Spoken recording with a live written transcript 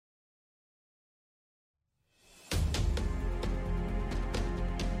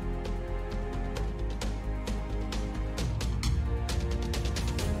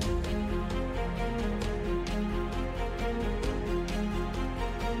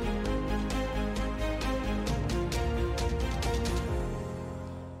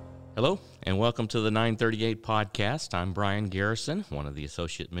Hello, and welcome to the 938 podcast. I'm Brian Garrison, one of the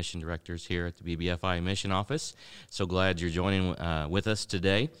Associate Mission Directors here at the BBFI Mission Office. So glad you're joining with us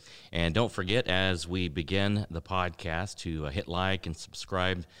today. And don't forget, as we begin the podcast, to hit like and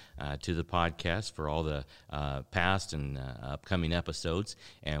subscribe to the podcast for all the past and upcoming episodes.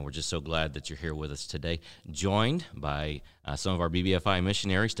 And we're just so glad that you're here with us today, joined by some of our BBFI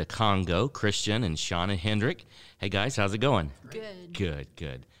missionaries to Congo, Christian and Shawna Hendrick. Hey, guys, how's it going?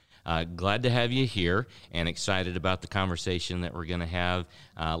 Good. Glad to have you here and excited about the conversation that we're going to have,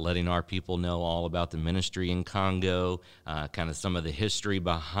 letting our people know all about the ministry in Congo, kind of some of the history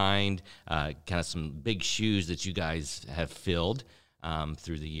behind, kind of some big shoes that you guys have filled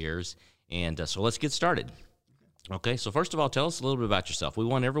through the years. And so let's get started. Okay, so first of all, tell us a little bit about yourself. We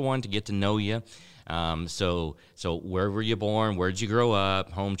want everyone to get to know you. So where were you born? Where did you grow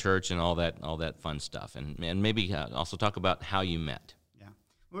up? Home church and all that fun stuff. And maybe also talk about how you met.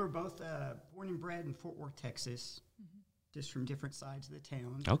 We were both born and bred in Fort Worth, Texas, just from different sides of the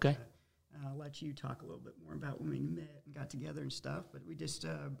town. Okay. I'll let you talk a little bit more about when we met and got together and stuff, but we just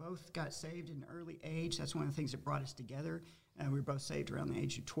both got saved at an early age. That's one of the things that brought us together. We were both saved around the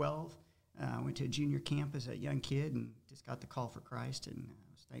age of 12. Went to a junior camp as a young kid and just got the call for Christ, and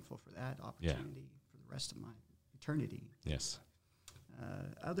I was thankful for that opportunity for the rest of my eternity. Yes.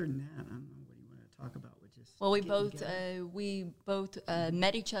 Other than that, I don't know, what do you want to talk about? Well, we both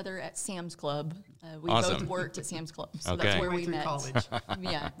met each other at Sam's Club. We Awesome. both worked at Sam's Club, so Okay. that's where we met. College.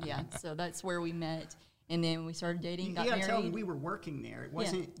 Yeah. So that's where we met, and then we started dating. You got gotta married. tell them we were working there. It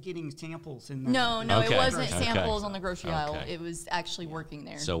wasn't getting samples in the No, Okay. it wasn't Okay. samples on the grocery aisle. Okay. It was actually working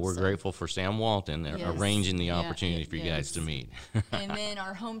there. So we're grateful for Sam Walton Yes. arranging the Yeah, opportunity for you guys yes. to meet. And then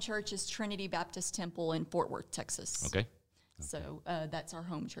our home church is Trinity Baptist Temple in Fort Worth, Texas. Okay. So that's our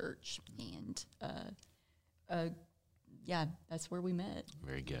home church, and yeah, that's where we met.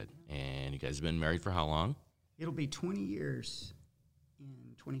 Very good. And you guys have been married for how long? It'll be 20 years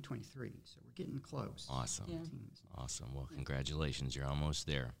in 2023, so we're getting close. Awesome. Yeah. Awesome. Well, congratulations. You're almost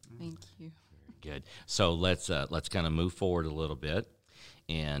there. Thank you. Very good. So let's kind of move forward a little bit.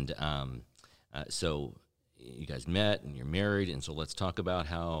 And so you guys met and you're married, and so let's talk about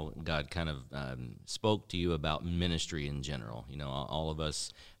how God kind of spoke to you about ministry in general. You know, all of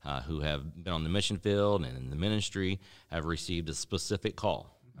us who have been on the mission field and in the ministry have received a specific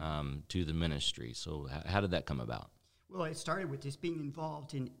call to the ministry. So how did that come about? Well, it started with just being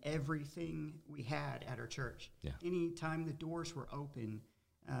involved in everything we had at our church. Yeah. Anytime the doors were open,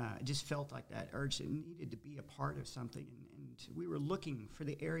 I just felt like that urge that needed to be a part of something. And we were looking for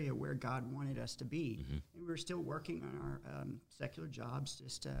the area where God wanted us to be. Mm-hmm. And we were still working on our secular jobs,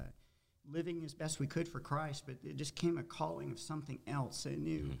 just living as best we could for Christ. But it just came a calling of something else. I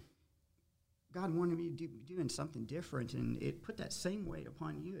knew God wanted me to be doing something different. And it put that same weight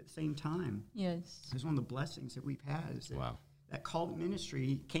upon you at the same time. Yes. It's one of the blessings that we've had. Is that Wow. That call to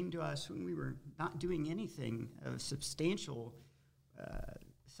ministry came to us when we were not doing anything of substantial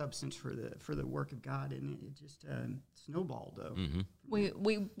substance for the work of God, and it just snowballed though. Mm-hmm.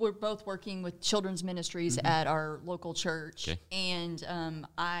 We were both working with children's ministries at our local church, Okay. and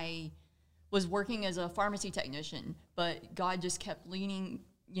I was working as a pharmacy technician, but God just kept leaning,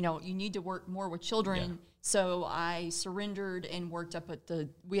 you need to work more with children. Yeah. So I surrendered and worked up at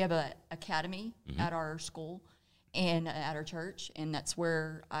we have an academy at our school and at our church, and that's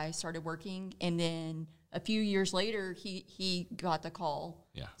where I started working. And then a few years later, he got the call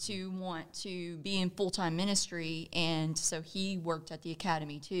to want to be in full-time ministry, and so he worked at the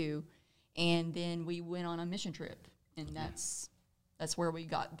academy too. And then we went on a mission trip, and that's where we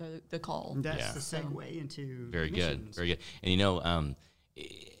got the call. And that's the segue into Very missions. good, very good. And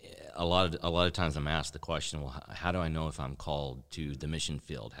a lot of times I'm asked the question, well, how do I know if I'm called to the mission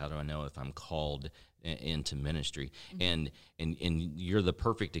field? How do I know if I'm called into ministry? And you're the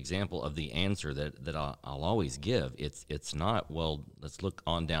perfect example of the answer that I'll always give. It's not, well, let's look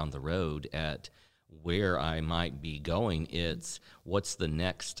on down the road at where I might be going. It's what's the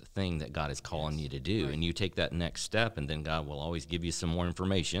next thing that God is calling you to do. Right. And you take that next step, and then God will always give you some more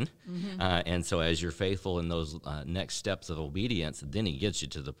information. And so as you're faithful in those next steps of obedience, then he gets you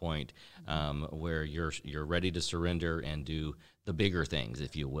to the point where you're ready to surrender and do the bigger things,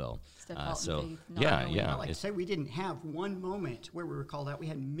 if you will. So Like I say, we didn't have one moment where we were called out. We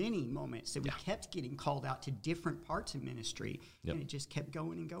had many moments that we kept getting called out to different parts of ministry, and it just kept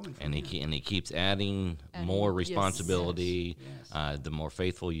going and going. And he keeps adding more responsibility. Yes. The more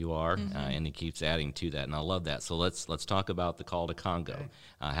faithful you are, and he keeps adding to that. And I love that. So let's talk about the call to Congo. Okay.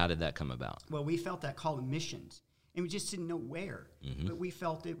 How did that come about? Well, we felt that call to missions. and we just didn't know where. But we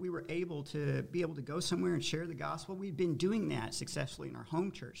felt that we were able to go somewhere and share the gospel. We'd been doing that successfully in our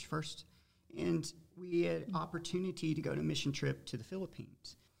home church first, and we had opportunity to go on a mission trip to the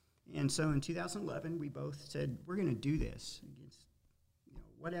Philippines. And so in 2011, we both said, we're going to do this, against,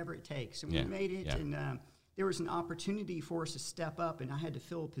 whatever it takes. And we made it, and there was an opportunity for us to step up, and I had to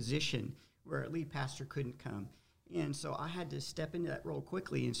fill a position where our lead pastor couldn't come. And so I had to step into that role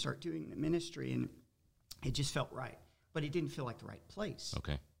quickly and start doing the ministry, and it just felt right. But it didn't feel like the right place.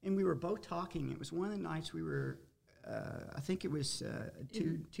 Okay. And we were both talking. It was one of the nights we were, I think it was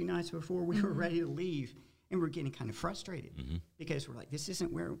two nights before we were ready to leave, and we were getting kind of frustrated because we're like, this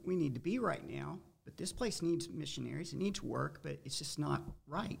isn't where we need to be right now, but this place needs missionaries. It needs work, but it's just not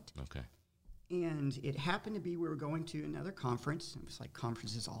right. Okay. And it happened to be we were going to another conference. It was like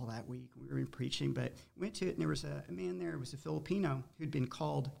conferences all that week. We were in preaching, but went to it, and there was a man there. It was a Filipino who'd been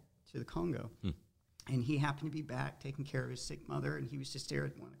called to the Congo. And he happened to be back taking care of his sick mother, and he was just there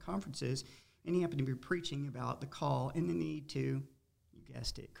at one of the conferences, and he happened to be preaching about the call and the need to, you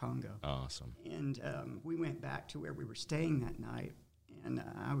guessed it, Congo. Awesome. And we went back to where we were staying that night, and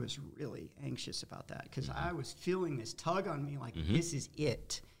I was really anxious about that because I was feeling this tug on me like, this is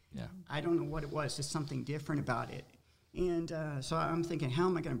it. Yeah. I don't know what it was, just something different about it. And so I'm thinking, how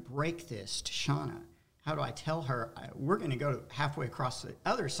am I going to break this to Shawna? How do I tell her we're going to go halfway across the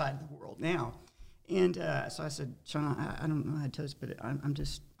other side of the world now? And so I said, Shawna, I don't know how to tell this, but I'm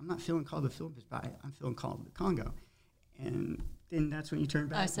not feeling called to the Philippines, but I'm feeling called to the Congo. And then that's when you turned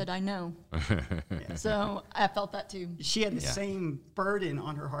back. I said, I know. So I felt that too. She had the same burden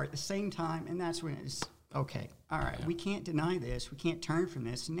on her heart at the same time, and that's when it's, okay, all right, we can't deny this. We can't turn from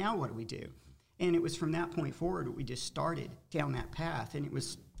this. Now what do we do? And it was from that point forward that we just started down that path. And it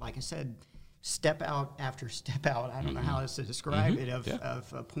was, like I said, step out after step out. I don't know how else to describe it,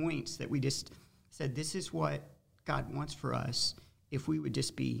 of points that we just said, this is what God wants for us if we would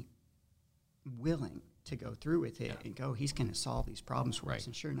just be willing to go through with it and go, he's going to solve these problems for us.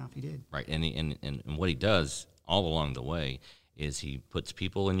 And sure enough, he did. Right. And what he does all along the way is he puts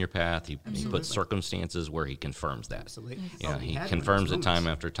people in your path. He puts circumstances where he confirms that. Absolutely. Yeah, he confirms it time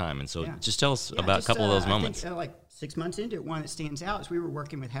after time. And so just tell us about a couple of those moments. I think, like 6 months into it, one that stands out is we were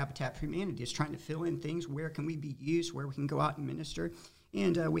working with Habitat for Humanity, just trying to fill in things. Where can we be used? Where we can go out and minister?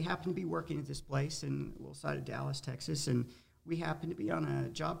 And we happened to be working at this place in a little side of Dallas, Texas, and we happened to be on a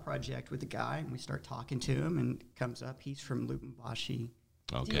job project with a guy, and we start talking to him, and it comes up, he's from Lubumbashi,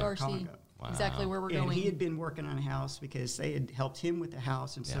 DRC. Congo. Wow. Exactly where we're going. And he had been working on a house because they had helped him with the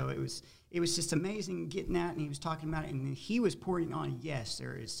house, and so it was just amazing getting that, and he was talking about it, and he was pouring on, yes,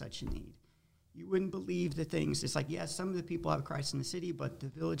 there is such a need. You wouldn't believe the things. It's like, yes, some of the people have Christ in the city, but the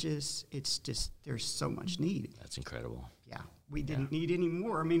villages, it's just, there's so much need. That's incredible. Yeah, we didn't need any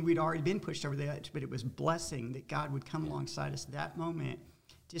more. I mean, we'd already been pushed over the edge, but it was blessing that God would come alongside us at that moment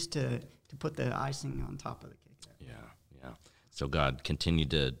just to put the icing on top of the cake. Yeah. So God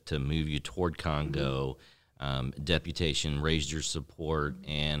continued to move you toward Congo, deputation, raised your support,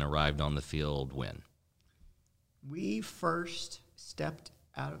 and arrived on the field when? We first stepped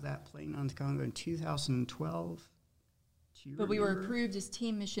out of that plane on the Congo in 2012. But we were approved as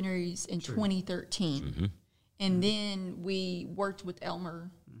team missionaries in 2013. And then we worked with Elmer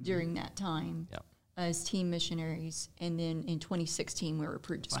during that time as team missionaries. And then in 2016, we were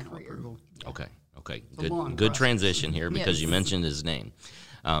approved as Final career. approval. Okay. Good Process. transition here because you mentioned his name.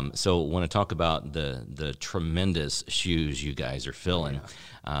 So want to talk about the tremendous shoes you guys are filling.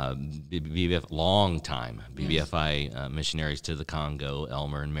 Long time BBFI missionaries to the Congo,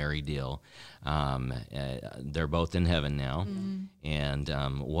 Elmer and Mary Deal. They're both in heaven now, and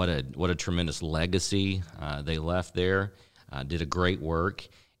what a tremendous legacy they left there. Did a great work,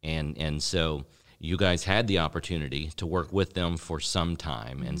 and so you guys had the opportunity to work with them for some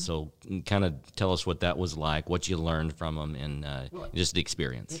time, and so kind of tell us what that was like, what you learned from them, and just the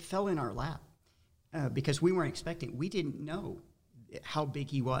experience. It fell in our lap because we weren't expecting. We didn't know how big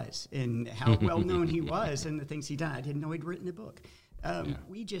he was and how well known he was and the things he done. I didn't know he'd written a book.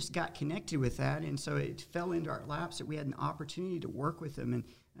 We just got connected with that, and so it fell into our laps that we had an opportunity to work with them.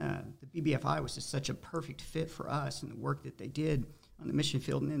 And the BBFI was just such a perfect fit for us and the work that they did on the mission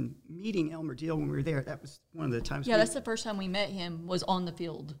field. And then meeting Elmer Deal when we were there, that was one of the times. Yeah, that's the first time we met him, was on the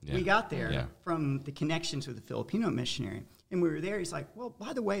field. Yeah. We got there from the connections with the Filipino missionary. And we were there, he's like, well,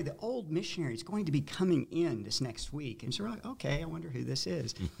 by the way, the old missionary is going to be coming in this next week. And so we're like, okay, I wonder who this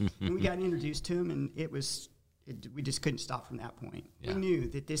is. And we got introduced to him, and we just couldn't stop from that point. We knew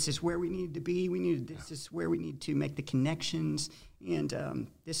that this is where we needed to be. We knew this is where we need to make the connections. And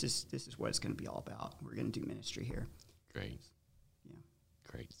this is what it's going to be all about. We're going to do ministry here.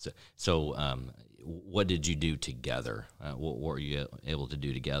 Great. So what did you do together? What were you able to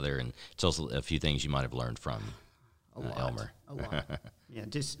do together? And tell us a few things you might have learned from Elmer. A lot. Yeah,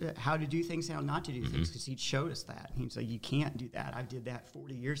 just how to do things, how not to do things, because he showed us that. He's like, you can't do that. I did that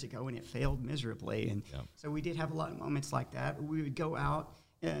 40 years ago, and it failed miserably. And so we did have a lot of moments like that. We would go out.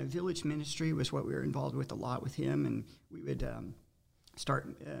 Village ministry was what we were involved with a lot with him, and we would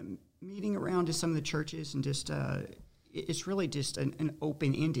start meeting around to some of the churches, and just it's really just an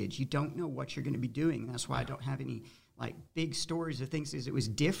open-ended. You don't know what you're going to be doing. That's why I don't have any like big stories of things, is it was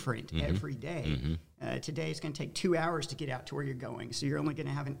different every day. Today it's going to take 2 hours to get out to where you're going, so you're only going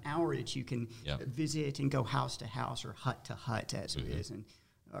to have an hour that you can visit and go house to house or hut to hut, as it is, and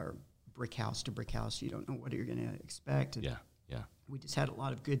or brick house to brick house. You don't know what you're going to expect. And we just had a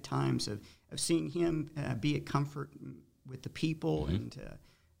lot of good times of seeing him be at comfort with the people, and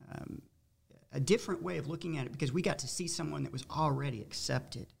a different way of looking at it, because we got to see someone that was already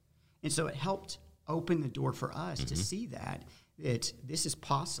accepted, and so it helped open the door for us to see that this is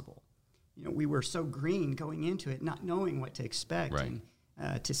possible. You know, we were so green going into it, not knowing what to expect, and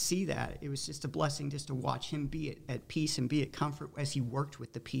to see that, it was just a blessing just to watch him be at peace and be at comfort as he worked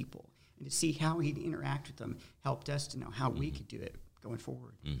with the people, and to see how he'd interact with them helped us to know how we could do it going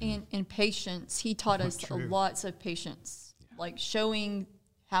forward. And patience. He taught us lots of patience, like showing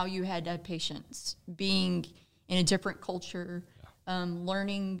how you had to have patience, being in a different culture,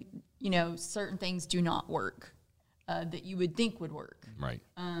 learning, certain things do not work that you would think would work. Right.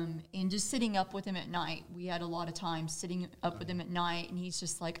 And just sitting up with him at night. We had a lot of time sitting up with him at night, and he's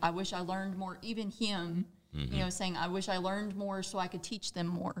just like, I wish I learned more. Even him, saying, I wish I learned more so I could teach them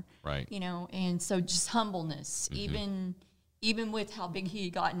more. Right. And so just humbleness, even with how big he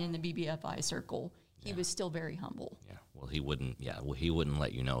had gotten in the BBFI circle, he was still very humble. Yeah. Well, he wouldn't. Yeah. Well, he wouldn't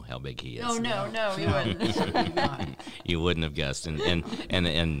let you know how big he is. No, he wouldn't. You wouldn't have guessed. And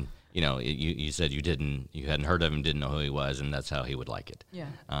you said you hadn't heard of him, didn't know who he was, and that's how he would like it. Yeah.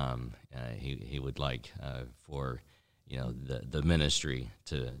 He would like for the ministry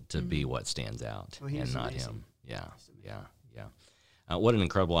to be what stands out, and not amazing. him. Yeah. What an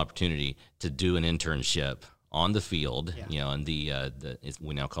incredible opportunity to do an internship on the field, and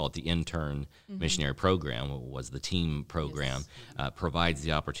we now call it the intern missionary program, was the team program, provides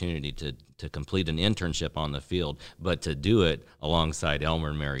the opportunity to complete an internship on the field, but to do it alongside Elmer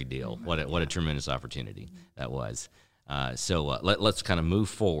and Mary Deal. What a tremendous opportunity that was. So let's kind of move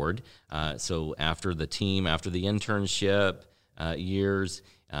forward. So after the internship years,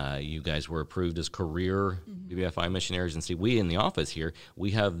 you guys were approved as career BBFI missionaries. And see, we in the office here,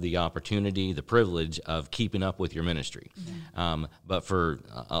 we have the opportunity, the privilege of keeping up with your ministry. But for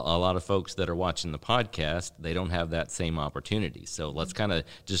a lot of folks that are watching the podcast, they don't have that same opportunity. So let's kind of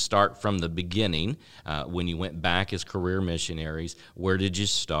just start from the beginning. When you went back as career missionaries, where did you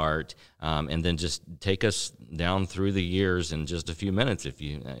start? And then just take us down through the years in just a few minutes, if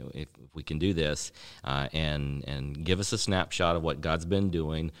we can do this, and give us a snapshot of what God's been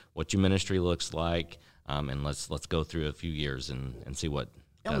doing, what your ministry looks like, and let's go through a few years and see what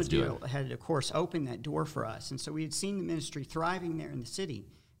God's doing. Elmer had, of course, opened that door for us, and so we had seen the ministry thriving there in the city.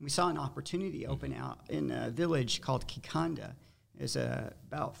 And we saw an opportunity open out in a village called Kikanda. It's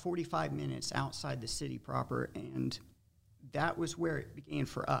about 45 minutes outside the city proper, and that was where it began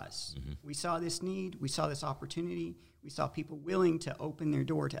for us. We saw this need, we saw this opportunity, we saw people willing to open their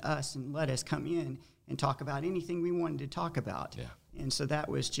door to us and let us come in and talk about anything we wanted to talk about. And so that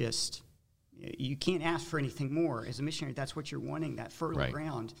was just, you can't ask for anything more. As a missionary, that's what you're wanting, that fertile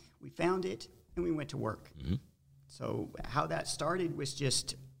ground. We found it, and we went to work. So how that started was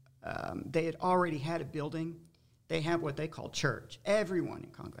just, they had already had a building. They have what they call church. Everyone in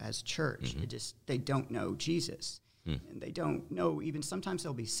Congo has church. They don't know Jesus. And they don't know, even sometimes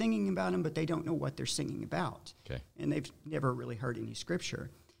they'll be singing about him, but they don't know what they're singing about. And they've never really heard any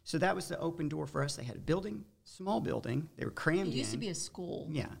scripture. So that was the open door for us. They had a building, small building. They were crammed in. It used to be a school.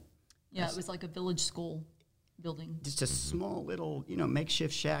 Yeah, it was like a village school building. Just a small little,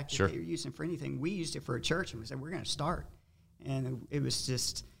 makeshift shack that they were using for anything. We used it for a church, and we said, we're going to start. And it was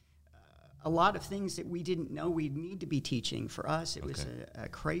just a lot of things that we didn't know we'd need to be teaching. For us, it was a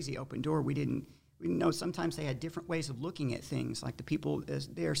crazy open door. We didn't know sometimes they had different ways of looking at things. Like the people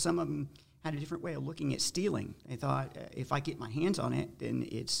there, some of them had a different way of looking at stealing. They thought, if I get my hands on it, then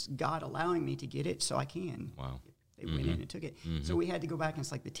it's God allowing me to get it, so I can. Wow. They went in and took it. So we had to go back, and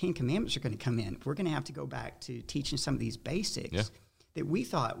it's like the 10 Commandments are going to come in. We're going to have to go back to teaching some of these basics that we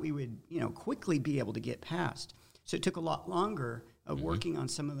thought we would, quickly be able to get past. So it took a lot longer of working on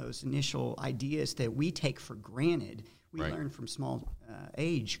some of those initial ideas that we take for granted. We learned from small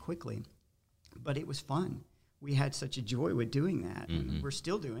age quickly. But it was fun. we had such a joy with doing that. And we're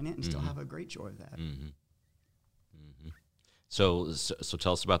still doing it and still have a great joy of that. So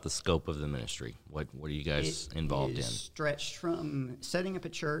tell us about the scope of the ministry. What are you guys involved in? Stretched from setting up a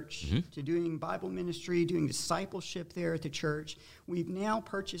church to doing Bible ministry, doing discipleship there at the church. We've now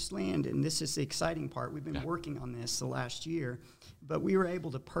purchased land, and this is the exciting part. We've been working on this the last year, but we were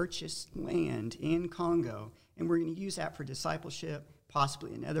able to purchase land in Congo, and we're going to use that for discipleship,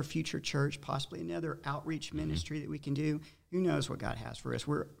 possibly another future church, possibly another outreach ministry that we can do. Who knows what God has for us?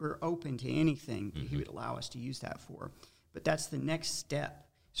 We're open to anything that He would allow us to use that for. But that's the next step.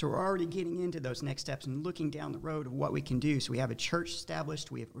 So we're already getting into those next steps and looking down the road of what we can do. So we have a church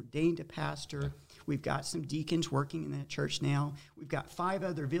established. We have ordained a pastor. We've got some deacons working in that church now. We've got 5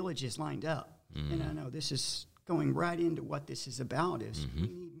 other villages lined up. And I know this is going right into what this is about is we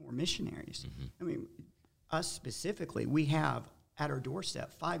need more missionaries. I mean, us specifically, we have at our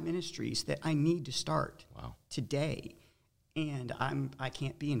doorstep 5 ministries that I need to start today. And I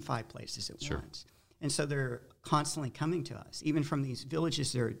can't be in 5 places at once. And so they're constantly coming to us. Even from these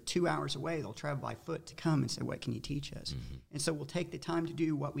villages, they're 2 hours away. They'll travel by foot to come and say, what can you teach us? And so we'll take the time to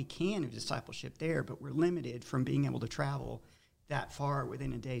do what we can of discipleship there, but we're limited from being able to travel that far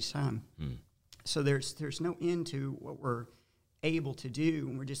within a day's time. So there's no end to what we're able to do,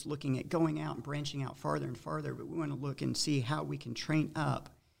 and we're just looking at going out and branching out farther and farther, but we want to look and see how we can train up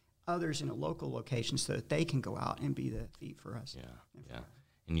others in a local location so that they can go out and be the feet for us.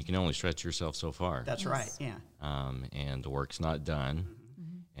 And you can only stretch yourself so far. That's right, and the work's not done.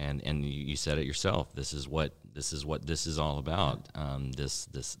 And you said it yourself. This is what this is all about.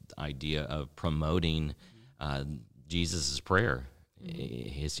 This idea of promoting Jesus' prayer.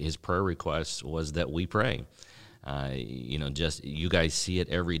 His prayer request was that we pray. Just you guys see it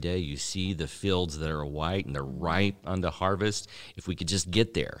every day. You see the fields that are white and they're ripe unto harvest. If we could just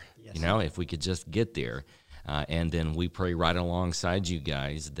get there, if we could just get there. And then we pray right alongside you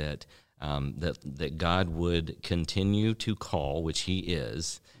guys that God would continue to call, which He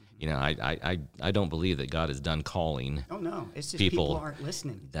is. I don't believe that God is done calling. Oh no, it's just people aren't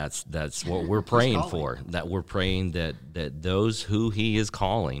listening. That's what we're praying for. That we're praying that those who He is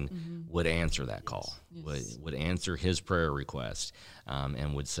calling would answer that call, would answer His prayer request,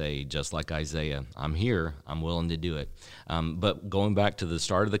 and would say, just like Isaiah, I'm here, I'm willing to do it. But going back to the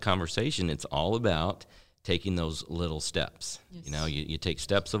start of the conversation, it's all about taking those little steps. You take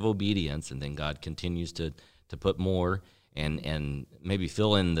steps of obedience, and then God continues to put more and maybe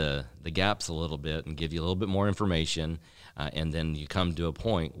fill in the gaps a little bit and give you a little bit more information, and then you come to a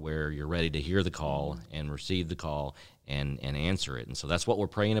point where you're ready to hear the call and receive the call and answer it. And so that's what we're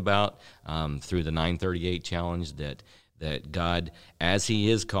praying about through the 938 challenge, that God, as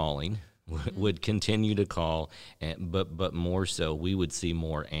He is calling, would continue to call, but more so we would see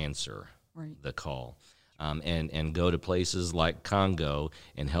more answer the call. And go to places like Congo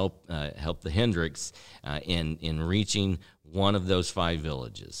and help the Hendricks in reaching one of those 5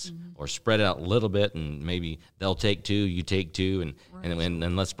 villages, or spread out a little bit, and maybe they'll take 2, you take 2,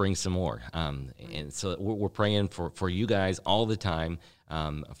 and let's bring some more. And so we're praying for you guys all the time,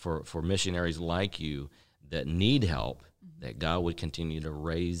 for missionaries like you that need help, that God would continue to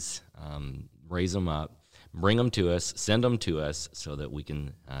raise them up, bring them to us, send them to us, so that we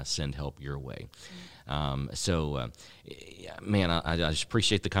can send help your way. Man, I just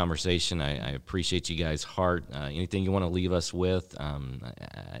appreciate the conversation. I appreciate you guys' heart. Anything you want to leave us with?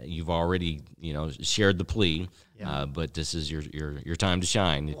 You've already, shared the plea, but this is your time to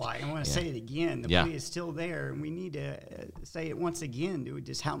shine. Well, I want to say it again. The plea is still there, and we need to say it once again,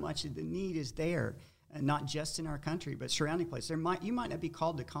 just how much the need is there, not just in our country, but surrounding places. You might not be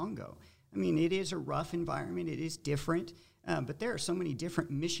called to Congo. I mean, it is a rough environment. It is different, but there are so many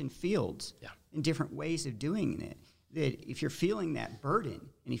different mission fields and different ways of doing it, that if you're feeling that burden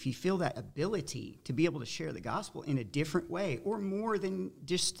and if you feel that ability to be able to share the gospel in a different way, or more than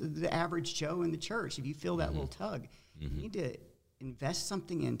just the average Joe in the church, if you feel that little tug, you need to invest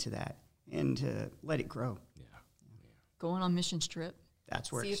something into that and let it grow. Going on missions trip. That's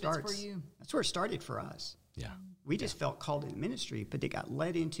where See it if starts. It's for you. That's where it started for us. We just felt called in ministry, but they got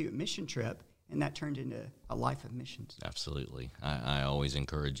led into a mission trip, and that turned into a life of missions. Absolutely. I always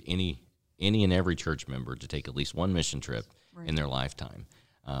encourage any and every church member to take at least one mission trip in their lifetime.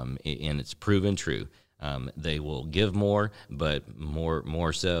 And it's proven true. They will give more, but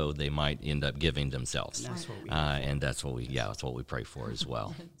more so, they might end up giving themselves. And that's what we that's what we pray for as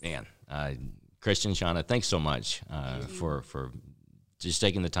well. Man, Christian, Shawna, thanks so much for just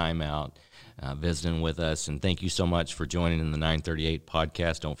taking the time out, visiting with us, and thank you so much for joining in the 938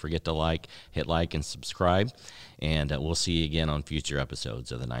 podcast. Don't forget to hit like, and subscribe, and we'll see you again on future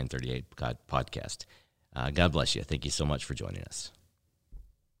episodes of the 938 podcast. God bless you. Thank you so much for joining us.